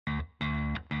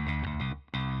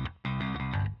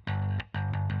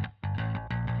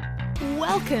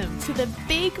Welcome to the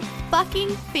Big Fucking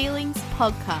Feelings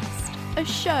Podcast, a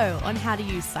show on how to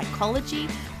use psychology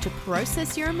to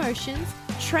process your emotions,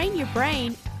 train your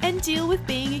brain, and deal with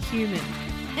being a human.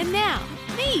 And now,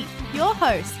 me, your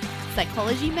host,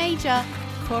 psychology major,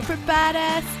 corporate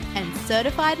badass, and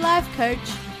certified life coach,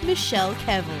 Michelle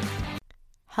Kevill.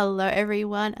 Hello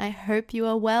everyone, I hope you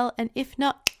are well, and if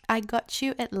not, I got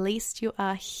you, at least you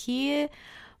are here.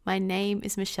 My name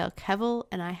is Michelle Kevill,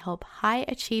 and I help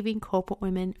high-achieving corporate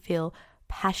women feel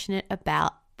passionate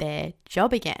about their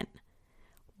job again.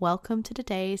 Welcome to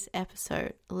today's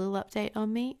episode. A little update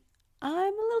on me. I'm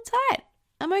a little tired.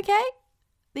 I'm okay.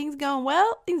 Things going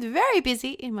well. Things very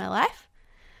busy in my life,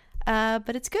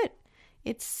 but it's good.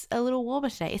 It's a little warmer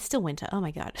today. It's still winter. Oh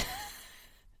my God.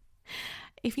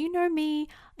 If you know me,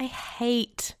 I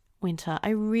hate winter. I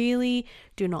really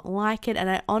do not like it, and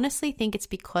I honestly think it's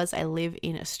because I live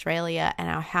in Australia and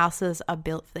our houses are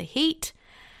built for the heat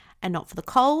and not for the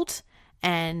cold,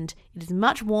 and it is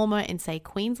much warmer in, say,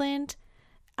 Queensland.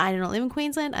 I do not live in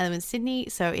Queensland. I live in Sydney,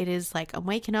 so it is like I'm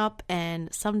waking up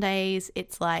and some days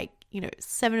it's like,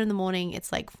 7 in the morning,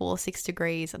 it's like 4-6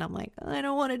 degrees, and I'm like, I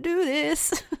don't want to do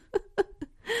this.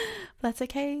 That's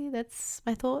okay. That's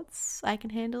my thoughts. I can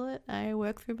handle it. I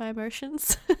work through my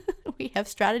emotions. We have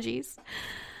strategies.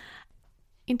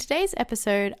 In today's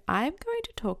episode, I'm going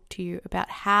to talk to you about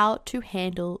how to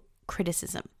handle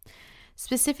criticism,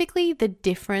 specifically the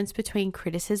difference between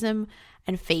criticism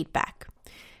and feedback,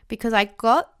 because I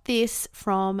got this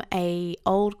from an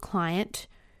old client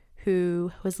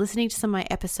who was listening to some of my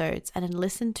episodes and had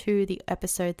listened to the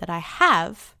episode that I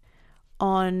have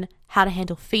on how to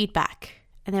handle feedback.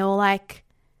 And they were like,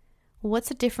 what's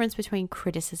the difference between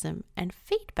criticism and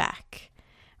feedback?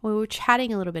 We were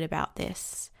chatting a little bit about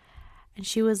this. And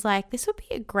she was like, this would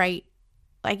be a great,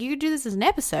 you could do this as an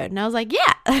episode. And I was like,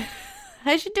 yeah,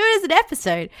 I should do it as an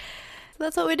episode. So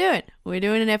that's what we're doing. We're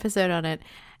doing an episode on it.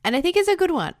 And I think it's a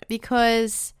good one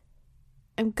because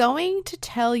I'm going to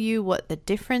tell you what the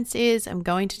difference is. I'm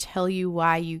going to tell you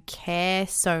why you care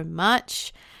so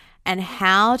much, and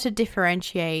how to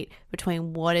differentiate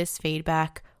between what is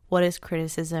feedback, what is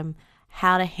criticism,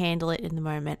 how to handle it in the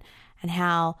moment, and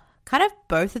how kind of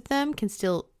both of them can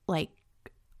still, lack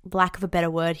of a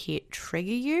better word here,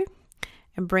 trigger you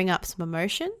and bring up some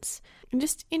emotions, and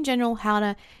just in general how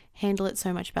to handle it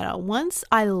so much better. Once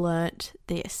I learnt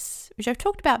this, which I've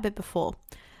talked about a bit before,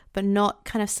 but not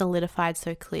kind of solidified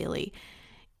so clearly,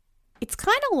 it's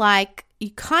kind of like you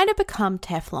kind of become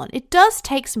Teflon. It does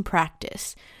take some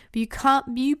practice, but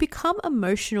you become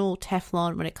emotional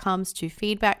Teflon when it comes to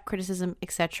feedback, criticism,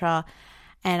 etc.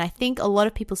 And I think a lot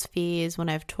of people's fears when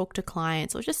I've talked to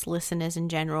clients or just listeners in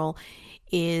general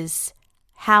is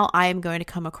how I am going to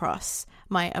come across,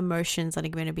 my emotions that are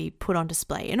going to be put on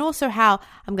display, and also how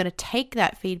I'm going to take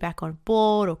that feedback on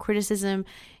board or criticism,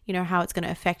 how it's going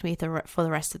to affect me for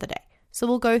the rest of the day. So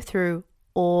we'll go through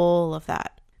all of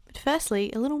that. But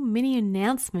firstly, a little mini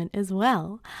announcement as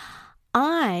well.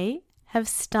 I have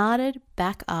started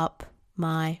back up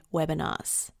my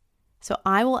webinars. So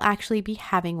I will actually be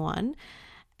having one,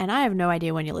 and I have no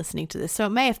idea when you're listening to this, so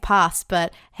it may have passed,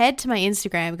 but head to my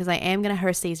Instagram because I am going to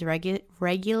host these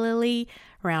regularly,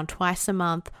 around twice a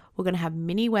month. We're going to have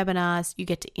mini webinars. You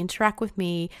get to interact with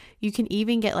me. You can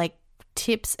even get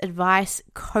tips, advice,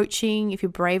 coaching. If you're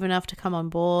brave enough to come on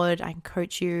board, I can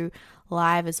coach you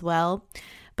live as well.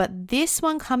 But this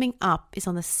one coming up is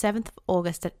on the 7th of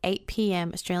August at 8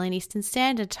 p.m. Australian Eastern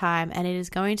Standard Time, and it is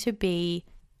going to be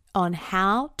on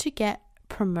how to get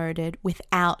promoted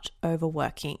without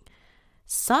overworking.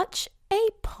 Such a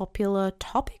popular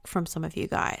topic from some of you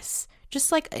guys.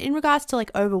 Just in regards to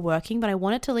overworking, but I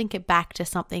wanted to link it back to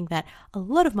something that a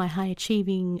lot of my high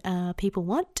achieving people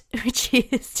want, which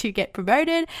is to get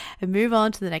promoted and move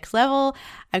on to the next level.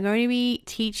 I'm going to be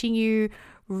teaching you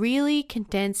really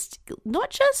condensed, not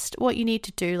just what you need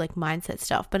to do, mindset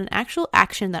stuff, but an actual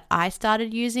action that I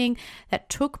started using that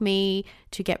took me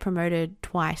to get promoted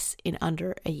twice in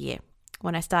under a year.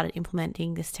 When I started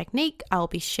implementing this technique, I'll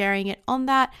be sharing it on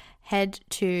that. Head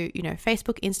to,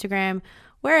 Facebook, Instagram,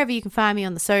 wherever you can find me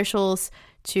on the socials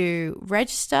to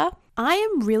register. I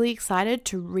am really excited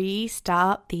to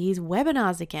restart these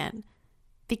webinars again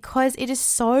because it is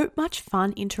so much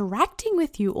fun interacting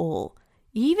with you all.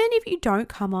 Even if you don't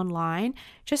come online,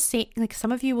 just see,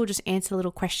 some of you will just answer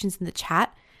little questions in the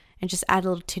chat and just add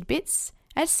little tidbits.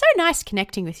 And it's so nice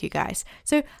connecting with you guys.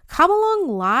 So come along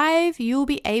live. You'll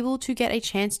be able to get a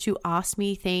chance to ask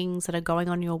me things that are going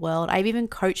on in your world. I've even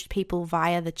coached people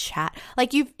via the chat.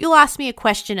 You'll ask me a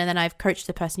question and then I've coached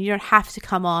the person. You don't have to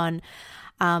come on,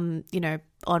 on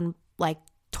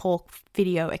talk,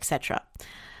 video, etc.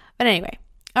 But anyway,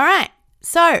 all right.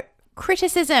 So,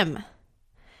 criticism.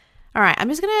 All right, I'm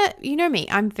just going to, you know me,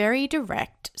 I'm very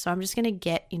direct, so I'm just going to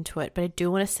get into it, but I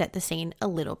do want to set the scene a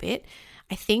little bit.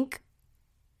 I think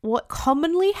what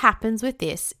commonly happens with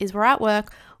this is we're at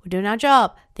work, we're doing our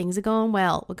job, things are going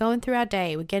well, we're going through our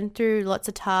day, we're getting through lots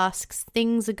of tasks,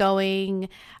 things are going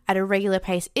at a regular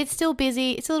pace. It's still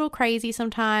busy, it's a little crazy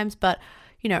sometimes, but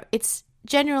it's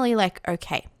generally like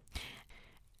okay.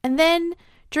 And then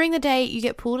during the day, you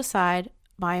get pulled aside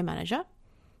by a manager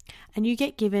and you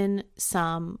get given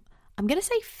some, I'm going to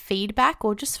say feedback,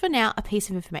 or just for now, a piece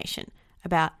of information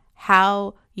about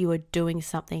how you are doing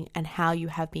something and how you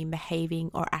have been behaving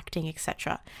or acting,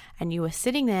 etc. And you were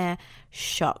sitting there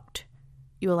shocked.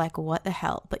 You were like, what the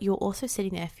hell? But you're also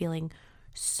sitting there feeling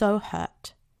so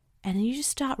hurt. And then you just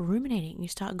start ruminating. You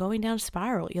start going down a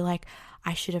spiral. You're like,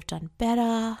 I should have done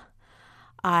better.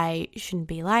 I shouldn't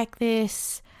be like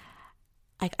this.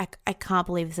 I can't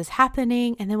believe this is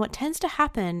happening. And then what tends to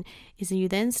happen is you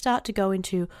then start to go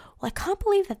into, well, I can't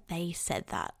believe that they said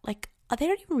that. Like, they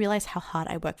don't even realize how hard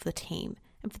I work for the team,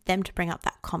 and for them to bring up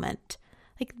that comment.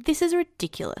 Like, this is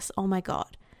ridiculous. Oh my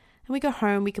God. And we go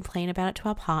home, we complain about it to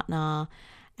our partner,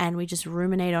 and we just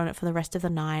ruminate on it for the rest of the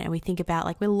night. And we think about,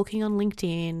 like, we're looking on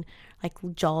LinkedIn, like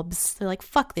jobs. They're like,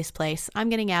 fuck this place. I'm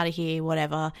getting out of here,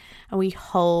 whatever. And we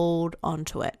hold on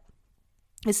to it.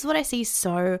 This is what I see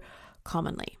so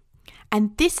commonly.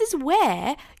 And this is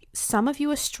where some of you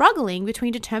are struggling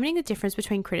between determining the difference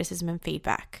between criticism and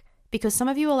feedback. Because some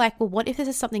of you are like, well, what if this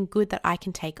is something good that I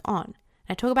can take on?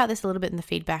 And I talk about this a little bit in the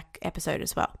feedback episode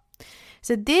as well.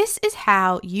 So this is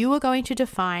how you are going to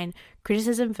define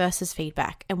criticism versus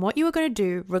feedback, and what you are going to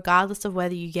do regardless of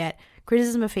whether you get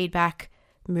criticism or feedback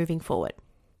moving forward.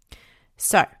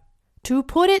 So to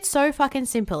put it so fucking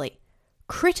simply,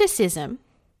 criticism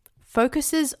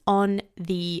focuses on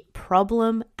the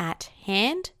problem at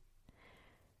hand.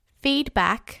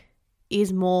 Feedback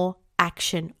is more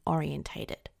action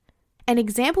orientated. An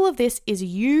example of this is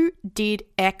you did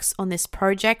X on this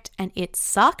project and it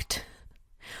sucked,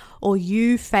 or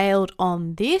you failed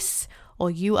on this, or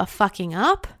you are fucking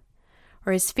up.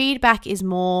 Whereas feedback is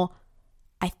more,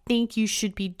 I think you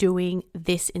should be doing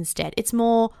this instead. It's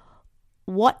more,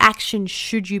 what action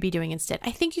should you be doing instead?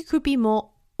 I think you could be more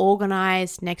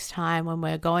organized next time when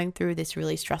we're going through this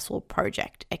really stressful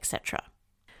project, etc.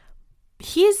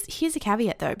 Here's a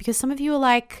caveat though, because some of you are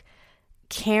like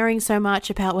caring so much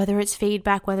about whether it's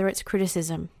feedback, whether it's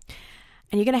criticism,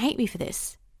 and you're going to hate me for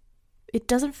this. It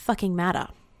doesn't fucking matter.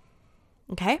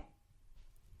 Okay?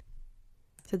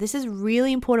 So this is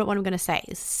really important what I'm going to say.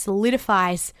 It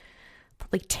solidifies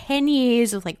probably 10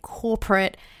 years of like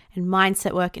corporate and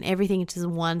mindset work and everything into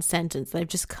one sentence that I've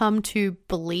just come to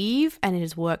believe, and it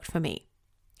has worked for me.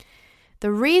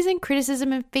 The reason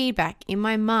criticism and feedback in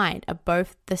my mind are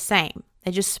both the same,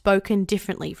 they're just spoken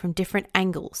differently from different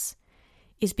angles,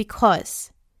 is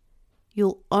because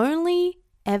you'll only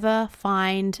ever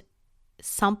find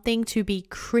something to be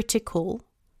critical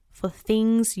for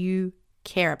things you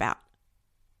care about.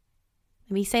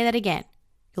 Let me say that again.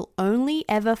 You'll only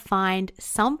ever find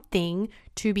something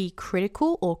to be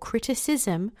critical or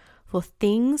criticism for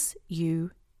things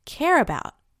you care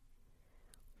about.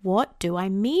 What do I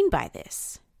mean by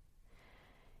this?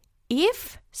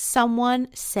 If someone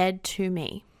said to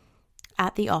me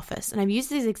at the office, and I've used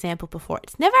this example before,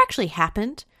 it's never actually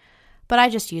happened, but I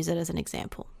just use it as an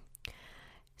example.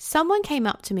 Someone came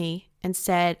up to me and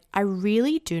said, I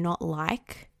really do not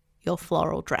like your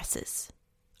floral dresses.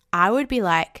 I would be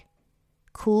like,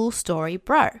 cool story,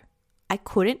 bro. I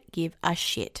couldn't give a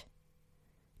shit.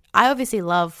 I obviously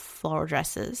love floral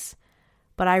dresses,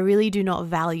 but I really do not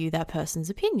value that person's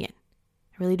opinion.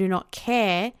 I really do not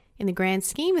care in the grand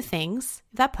scheme of things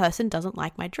if that person doesn't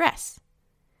like my dress.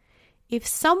 If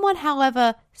someone,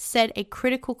 however, said a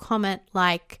critical comment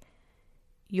like,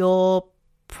 your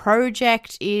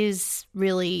project is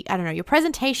really, your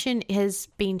presentation has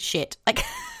been shit. Like,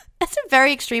 that's a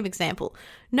very extreme example.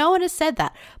 No one has said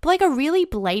that. But like a really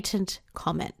blatant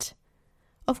comment,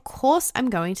 of course I'm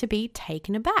going to be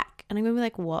taken aback. And I'm going to be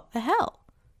like, what the hell?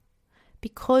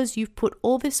 Because you've put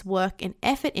all this work and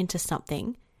effort into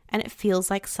something and it feels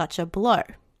like such a blow.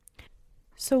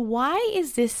 So why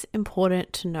is this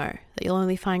important to know, that you'll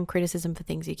only find criticism for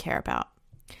things you care about?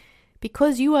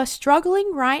 Because you are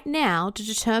struggling right now to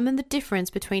determine the difference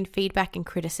between feedback and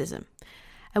criticism.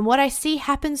 And what I see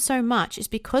happen so much is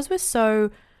because we're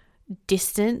so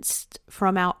distanced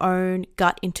from our own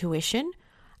gut intuition,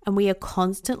 and we are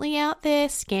constantly out there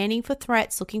scanning for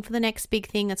threats, looking for the next big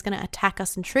thing that's going to attack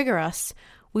us and trigger us,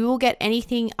 we will get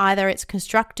anything, either it's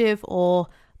constructive or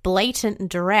blatant and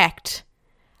direct,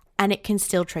 and it can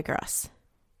still trigger us.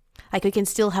 Like we can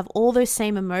still have all those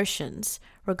same emotions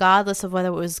regardless of whether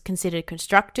it was considered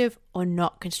constructive or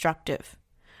not constructive.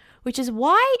 Which is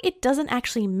why it doesn't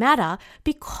actually matter,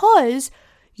 because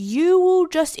you will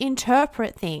just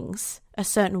interpret things a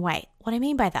certain way. What I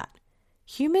mean by that,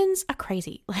 humans are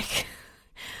crazy. Like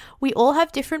we all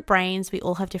have different brains, we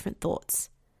all have different thoughts.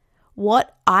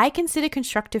 What I consider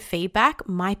constructive feedback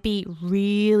might be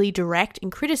really direct in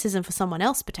criticism for someone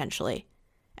else potentially,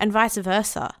 and vice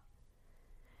versa.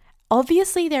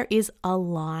 Obviously, there is a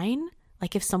line.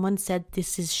 Like if someone said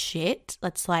this is shit,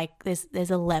 that's like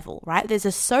there's a level, right? There's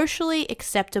a socially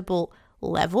acceptable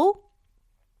level.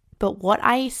 But what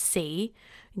I see,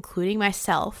 including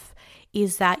myself,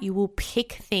 is that you will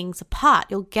pick things apart.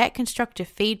 You'll get constructive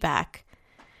feedback.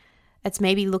 It's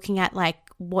maybe looking at like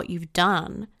what you've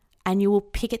done, and you will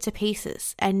pick it to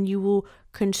pieces and you will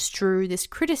construe this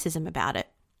criticism about it.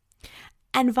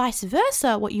 And vice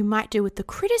versa, what you might do with the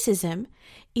criticism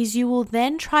is you will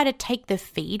then try to take the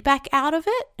feedback out of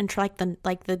it and try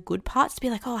like the good parts to be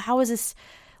like, oh, how is this?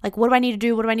 Like, what do I need to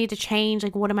do? What do I need to change?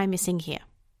 Like, what am I missing here?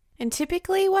 And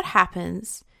typically what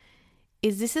happens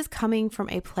is this is coming from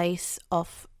a place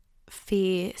of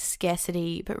fear,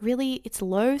 scarcity, but really it's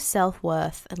low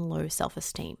self-worth and low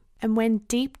self-esteem. And when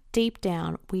deep, deep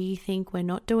down we think we're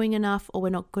not doing enough or we're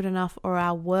not good enough or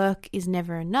our work is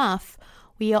never enough,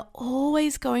 we are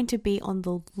always going to be on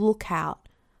the lookout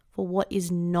for what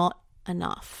is not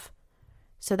enough.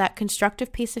 So that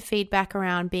constructive piece of feedback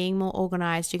around being more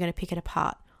organized, you're going to pick it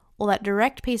apart. Or that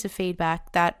direct piece of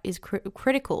feedback that is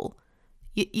critical,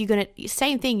 you're going to,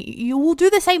 same thing, you will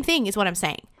do the same thing is what I'm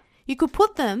saying. You could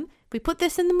put them, we put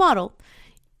this in the model,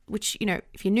 which, you know,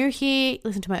 if you're new here,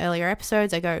 listen to my earlier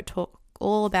episodes, I go talk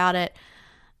all about it.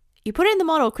 You put it in the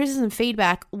model, criticism,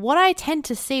 feedback. What I tend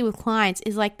to see with clients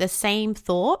is like the same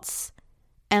thoughts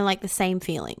and like the same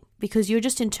feeling, because you're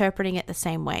just interpreting it the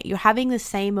same way. You're having the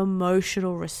same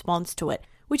emotional response to it,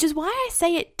 which is why I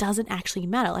say it doesn't actually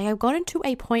matter. Like I've gotten to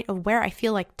a point of where I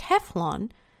feel like Teflon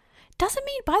doesn't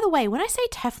mean, by the way, when I say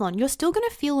Teflon, you're still going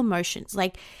to feel emotions.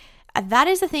 Like that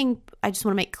is the thing I just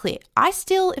want to make clear. I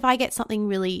still, if I get something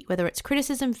really, whether it's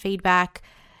criticism, feedback,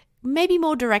 maybe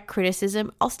more direct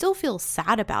criticism, I'll still feel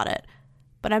sad about it,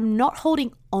 but I'm not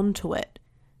holding on to it.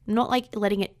 I'm not like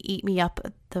letting it eat me up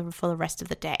for the rest of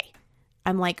the day.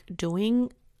 I'm like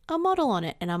doing a model on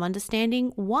it and I'm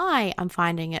understanding why I'm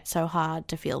finding it so hard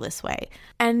to feel this way.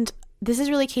 And this is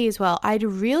really key as well. I'd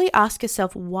really ask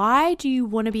yourself, why do you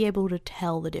want to be able to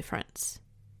tell the difference?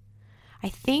 I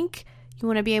think you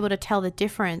want to be able to tell the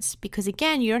difference because,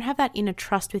 again, you don't have that inner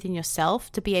trust within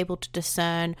yourself to be able to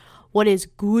discern what is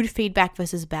good feedback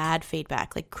versus bad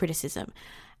feedback, like criticism.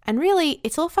 And really,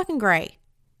 it's all fucking gray.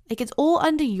 Like it's all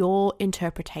under your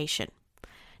interpretation.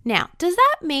 Now, does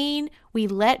that mean we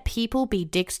let people be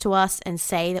dicks to us and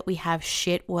say that we have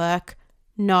shit work?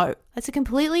 No, that's a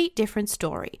completely different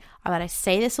story. But I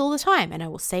say this all the time and I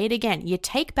will say it again. You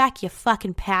take back your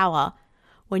fucking power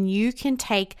when you can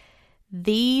take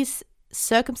these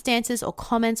circumstances or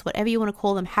comments, whatever you want to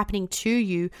call them, happening to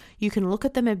you. You can look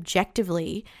at them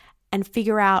objectively and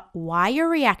figure out why you're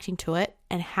reacting to it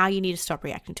and how you need to stop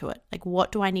reacting to it. Like,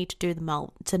 what do I need to do to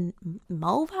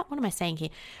mull that? What am I saying here?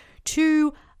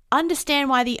 To understand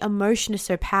why the emotion is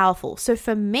so powerful. So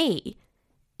for me,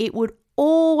 it would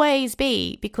always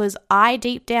be because I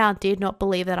deep down did not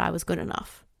believe that I was good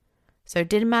enough. So it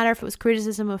didn't matter if it was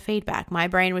criticism or feedback. My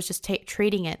brain was just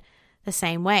treating it the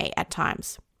same way at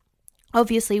times.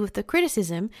 Obviously, with the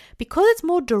criticism, because it's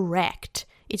more direct,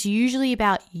 it's usually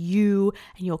about you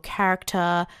and your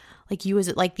character, like you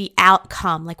as like the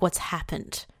outcome, like what's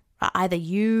happened, right? Either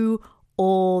you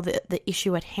or the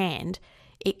issue at hand.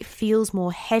 It feels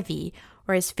more heavy,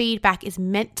 whereas feedback is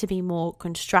meant to be more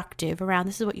constructive around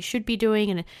this is what you should be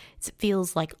doing, and it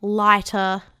feels like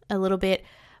lighter a little bit,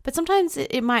 but sometimes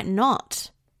it might not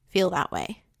feel that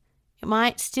way. It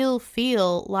might still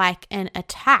feel like an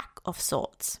attack of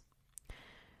sorts.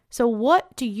 So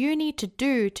what do you need to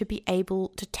do to be able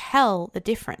to tell the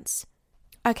difference?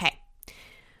 Okay,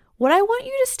 what I want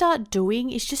you to start doing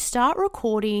is just start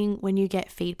recording when you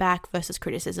get feedback versus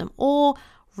criticism, or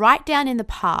write down in the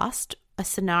past a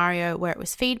scenario where it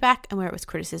was feedback and where it was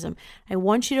criticism. I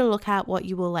want you to look at what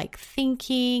you were like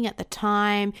thinking at the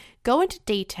time, go into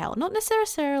detail, not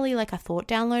necessarily like a thought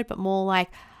download, but more like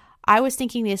I was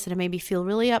thinking this and it made me feel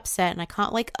really upset and I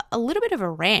can't, like a little bit of a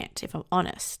rant if I'm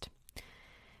honest.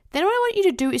 Then what I want you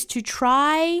to do is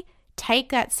to take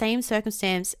that same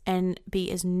circumstance and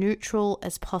be as neutral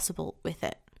as possible with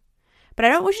it. But I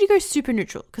don't want you to go super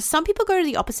neutral because some people go to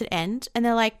the opposite end and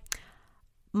they're like,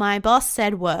 my boss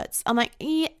said words. I'm like,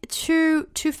 yeah, too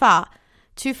far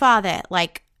there.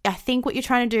 Like, I think what you're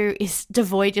trying to do is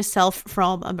devoid yourself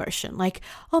from emotion. Like,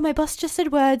 oh, my boss just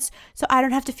said words, so I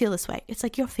don't have to feel this way. It's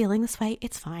like, you're feeling this way.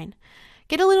 It's fine.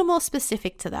 Get a little more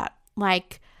specific to that.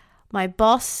 Like, my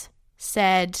boss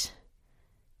said,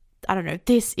 I don't know,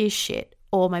 this is shit.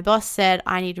 Or my boss said,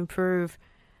 I need to improve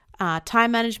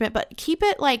time management. But keep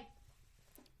it like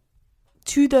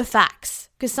to the facts.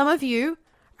 Because some of you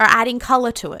are adding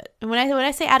color to it. And when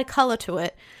I say add a color to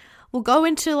it, we'll go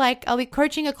into like, I'll be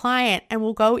coaching a client and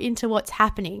we'll go into what's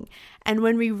happening. And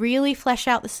when we really flesh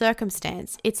out the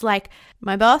circumstance, it's like,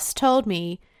 my boss told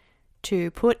me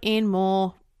to put in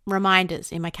more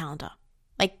reminders in my calendar.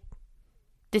 Like,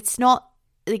 it's not,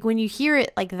 like when you hear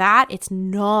it like that, it's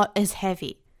not as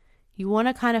heavy. You want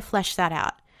to kind of flesh that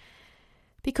out.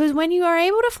 Because when you are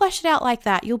able to flesh it out like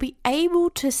that, you'll be able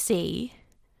to see,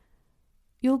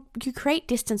 you create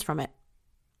distance from it.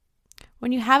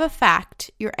 When you have a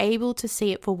fact, you're able to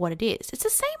see it for what it is. It's the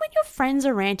same when your friends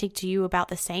are ranting to you about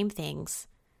the same things.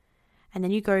 And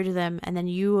then you go to them and then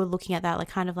you are looking at that like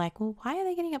kind of like, well, why are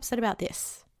they getting upset about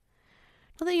this?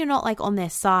 Not that you're not like on their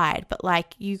side, but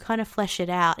like you kind of flesh it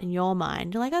out in your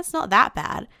mind. You're like, that's not that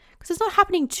bad because it's not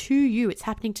happening to you. It's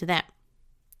happening to them.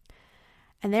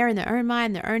 And they're in their own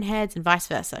mind, their own heads, and vice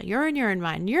versa. You're in your own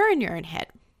mind. You're in your own head.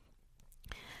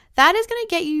 That is going to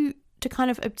get you to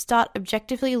kind of start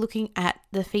objectively looking at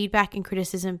the feedback and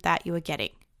criticism that you are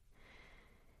getting.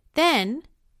 Then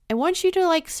I want you to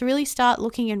like really start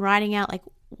looking and writing out like,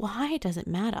 why does it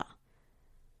matter?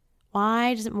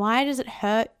 Why does it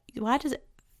hurt? Why does it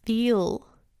feel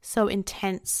so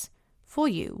intense for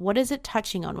you? What is it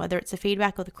touching on, whether it's the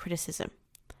feedback or the criticism?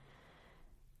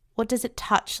 What does it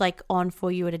touch like on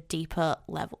for you at a deeper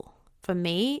level? For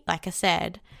me, like I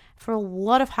said, for a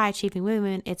lot of high achieving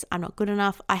women, it's I'm not good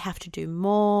enough. I have to do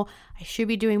more. I should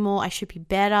be doing more. I should be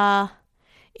better.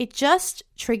 It just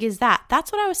triggers that.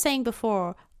 That's what I was saying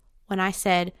before when I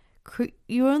said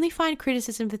you only find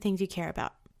criticism for things you care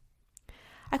about.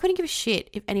 I couldn't give a shit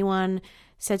if anyone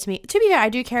said to me, to be fair, I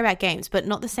do care about games, but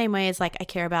not the same way as like I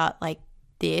care about like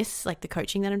this, like the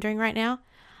coaching that I'm doing right now.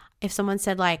 If someone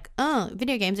said like,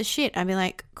 video games are shit, I'd be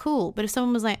like, cool. But if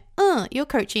someone was like, your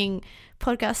coaching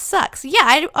podcast sucks. Yeah,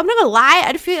 I'm not going to lie.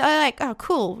 I'd feel like, oh,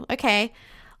 cool. Okay.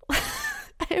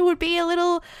 I would be a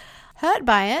little hurt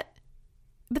by it.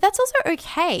 But that's also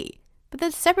okay. But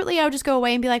then separately, I would just go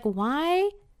away and be like,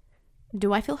 why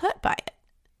do I feel hurt by it?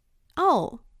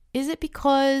 Oh, is it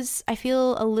because I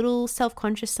feel a little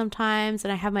self-conscious sometimes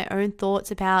and I have my own thoughts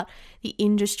about the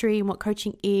industry and what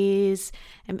coaching is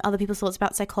and other people's thoughts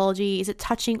about psychology? Is it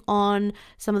touching on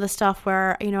some of the stuff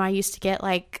where, I used to get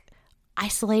like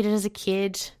isolated as a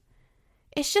kid?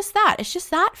 It's just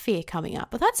that fear coming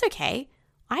up, but that's okay.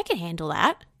 I can handle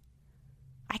that.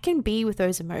 I can be with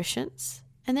those emotions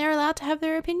and they're allowed to have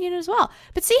their opinion as well.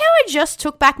 But see how I just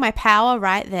took back my power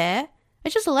right there? I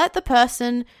just let the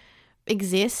person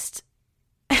exist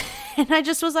and I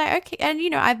just was like, okay,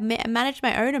 and I've managed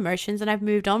my own emotions and I've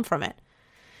moved on from it.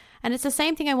 And it's the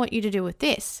same thing I want you to do with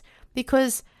this,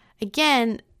 because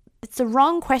again, it's the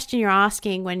wrong question you're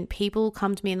asking when people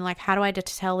come to me and like, how do I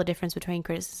tell the difference between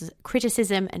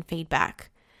criticism and feedback?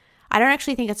 I don't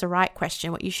actually think it's the right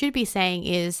question. What you should be saying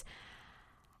is,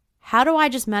 how do I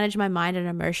just manage my mind and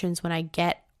emotions when I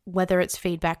get, whether it's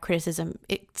feedback, criticism?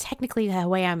 Technically, the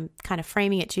way I'm kind of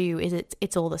framing it to you is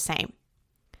it's all the same.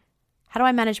 How do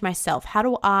I manage myself? How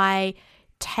do I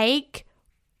take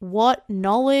what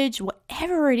knowledge,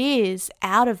 whatever it is,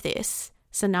 out of this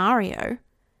scenario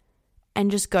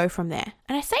and just go from there?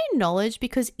 And I say knowledge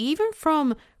because even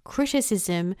from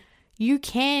criticism, you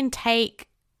can take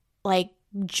like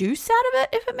juice out of it,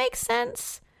 if it makes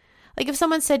sense. Like if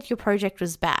someone said your project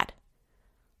was bad,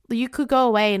 you could go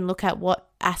away and look at what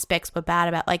aspects were bad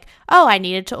about, like, oh, I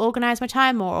needed to organize my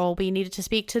time more, or we needed to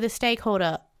speak to the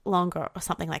stakeholder longer or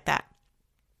something like that.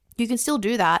 You can still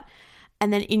do that.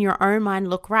 And then in your own mind,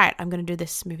 look, right, I'm going to do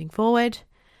this moving forward.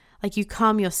 Like you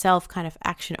come yourself kind of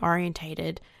action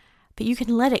orientated, but you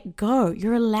can let it go.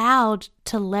 You're allowed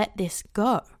to let this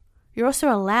go. You're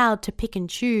also allowed to pick and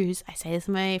choose. I say this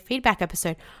in my feedback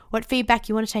episode, what feedback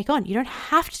you want to take on. You don't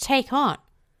have to take on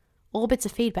all bits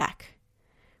of feedback,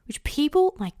 which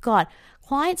people, my God,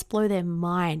 clients blow their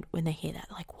mind when they hear that.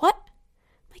 They're like, what?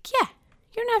 Like, yeah,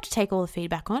 you don't have to take all the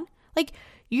feedback on. Like,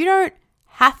 you don't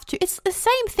have to. It's the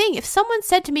same thing. If someone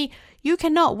said to me, you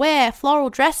cannot wear floral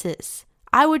dresses,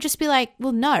 I would just be like,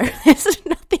 well, no, there's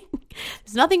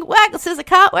nothing whack that says I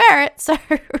can't wear it. So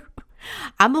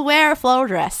I'm going to wear a floral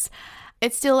dress.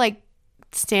 It's still like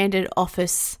standard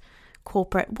office,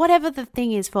 corporate, whatever the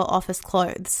thing is for office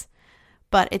clothes.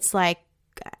 But it's like,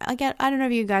 I don't know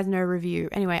if you guys know Review.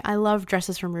 Anyway, I love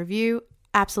dresses from Review.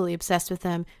 absolutely obsessed with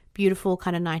them. Beautiful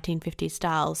kind of 1950s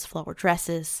styles, floral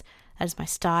dresses. That is my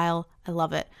style. I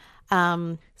love it.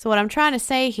 So what I'm trying to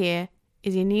say here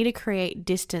is you need to create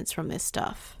distance from this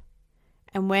stuff.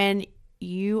 And when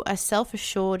you are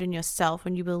self-assured in yourself,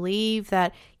 when you believe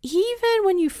that even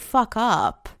when you fuck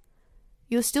up,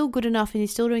 you're still good enough and you're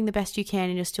still doing the best you can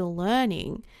and you're still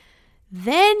learning,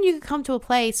 then you can come to a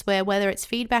place where whether it's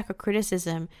feedback or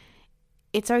criticism,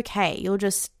 it's okay. You'll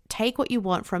just take what you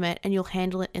want from it and you'll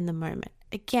handle it in the moment.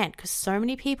 Again, because so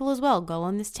many people as well go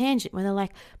on this tangent where they're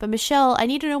like, but Michelle, I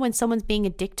need to know when someone's being a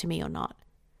dick to me or not.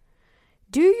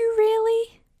 Do you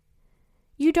really?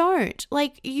 You don't.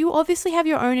 Like, you obviously have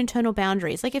your own internal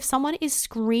boundaries. Like, if someone is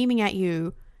screaming at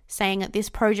you saying that this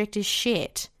project is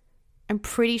shit, I'm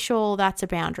pretty sure that's a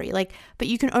boundary. Like, but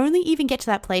you can only even get to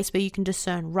that place where you can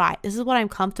discern, right, this is what I'm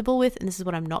comfortable with and this is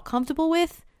what I'm not comfortable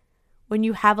with, when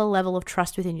you have a level of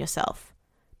trust within yourself.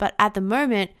 But at the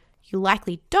moment, you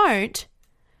likely don't,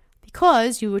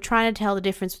 because you were trying to tell the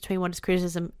difference between what is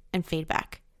criticism and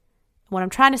feedback. What I'm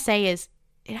trying to say is,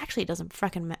 it actually doesn't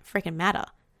freaking matter.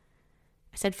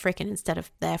 I said frickin' instead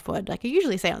of the F word, like I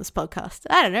usually say on this podcast.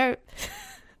 I don't know.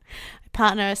 My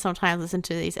partner sometimes listens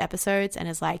to these episodes and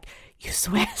is like, you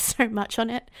swear so much on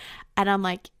it. And I'm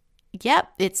like,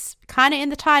 yep, it's kind of in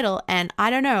the title. And I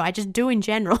don't know, I just do in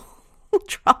general.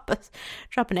 drop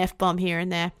an F-bomb here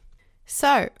and there.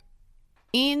 So,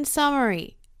 in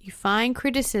summary, you find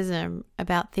criticism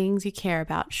about things you care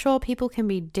about. Sure, people can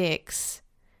be dicks,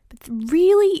 but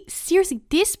really, seriously,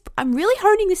 I'm really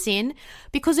honing this in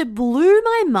because it blew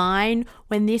my mind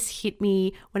when this hit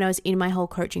me when I was in my whole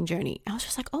coaching journey. I was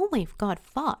just like, oh my God,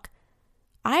 fuck.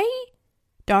 I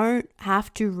don't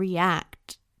have to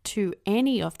react to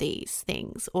any of these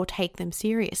things or take them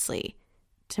seriously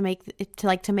to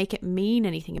make it mean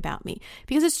anything about me.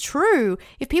 Because it's true,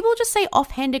 if people just say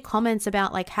offhanded comments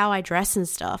about like how I dress and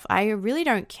stuff, I really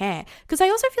don't care, because I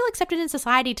also feel accepted in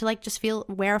society to like just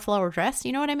wear a floral dress,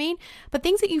 you know what I mean? But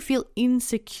things that you feel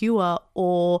insecure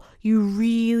or you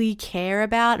really care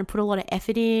about and put a lot of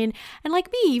effort in, and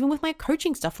like me, even with my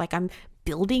coaching stuff, like I'm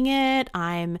building it,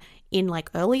 I'm in like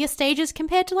earlier stages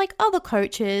compared to like other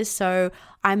coaches, so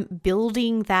I'm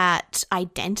building that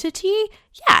identity.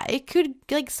 Yeah, it could,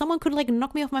 like, someone could like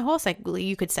knock me off my horse, like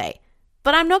you could say,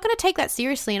 but I'm not going to take that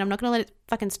seriously, and I'm not going to let it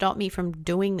fucking stop me from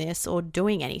doing this or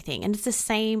doing anything. And it's the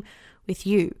same with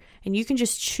you, and you can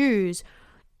just choose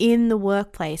in the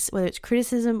workplace, whether it's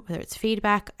criticism, whether it's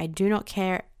feedback, I do not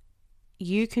care.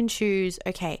 You can choose,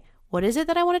 okay, what is it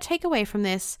that I want to take away from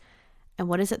this, and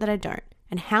what is it that I don't?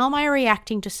 And how am I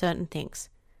reacting to certain things?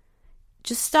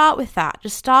 Just start with that.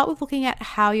 Just start with looking at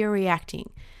how you're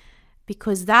reacting,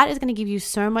 because that is going to give you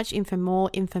so much more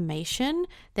information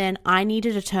than I need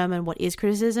to determine what is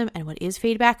criticism and what is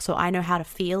feedback, so I know how to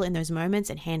feel in those moments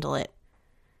and handle it.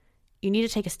 You need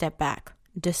to take a step back,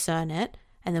 discern it,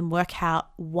 and then work out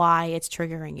why it's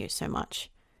triggering you so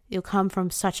much. You'll come from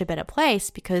such a better place,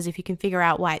 because if you can figure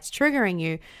out why it's triggering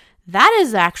you, that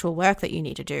is the actual work that you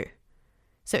need to do.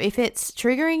 So if it's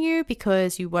triggering you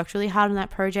because you worked really hard on that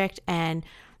project and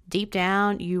deep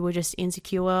down you were just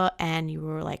insecure and you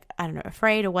were like, I don't know,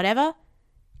 afraid or whatever,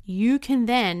 you can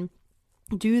then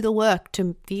do the work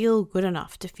to feel good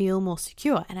enough, to feel more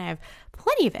secure. And I have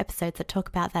plenty of episodes that talk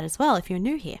about that as well if you're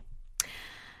new here.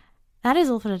 That is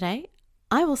all for today.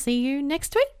 I will see you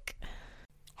next week.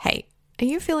 Hey, are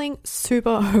you feeling super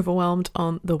overwhelmed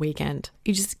on the weekend?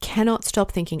 You just cannot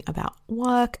stop thinking about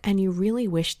work and you really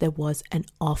wish there was an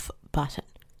off button.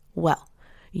 Well,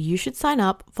 you should sign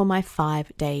up for my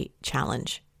 5-day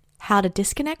challenge. How to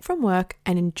disconnect from work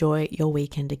and enjoy your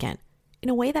weekend again in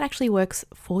a way that actually works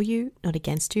for you, not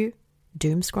against you.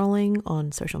 Doom scrolling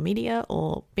on social media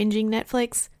or binging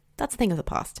Netflix, that's a thing of the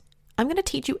past. I'm going to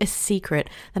teach you a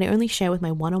secret that I only share with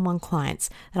my one-on-one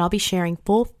clients that I'll be sharing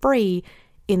for free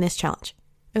in this challenge.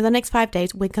 Over the next 5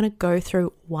 days, we're going to go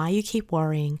through why you keep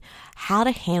worrying, how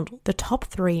to handle the top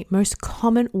 3 most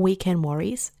common weekend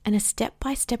worries, and a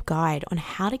step-by-step guide on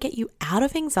how to get you out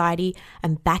of anxiety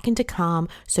and back into calm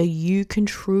so you can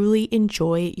truly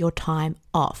enjoy your time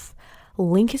off.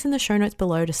 Link is in the show notes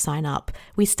below to sign up.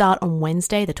 We start on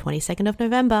Wednesday, the 22nd of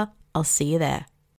November. I'll see you there.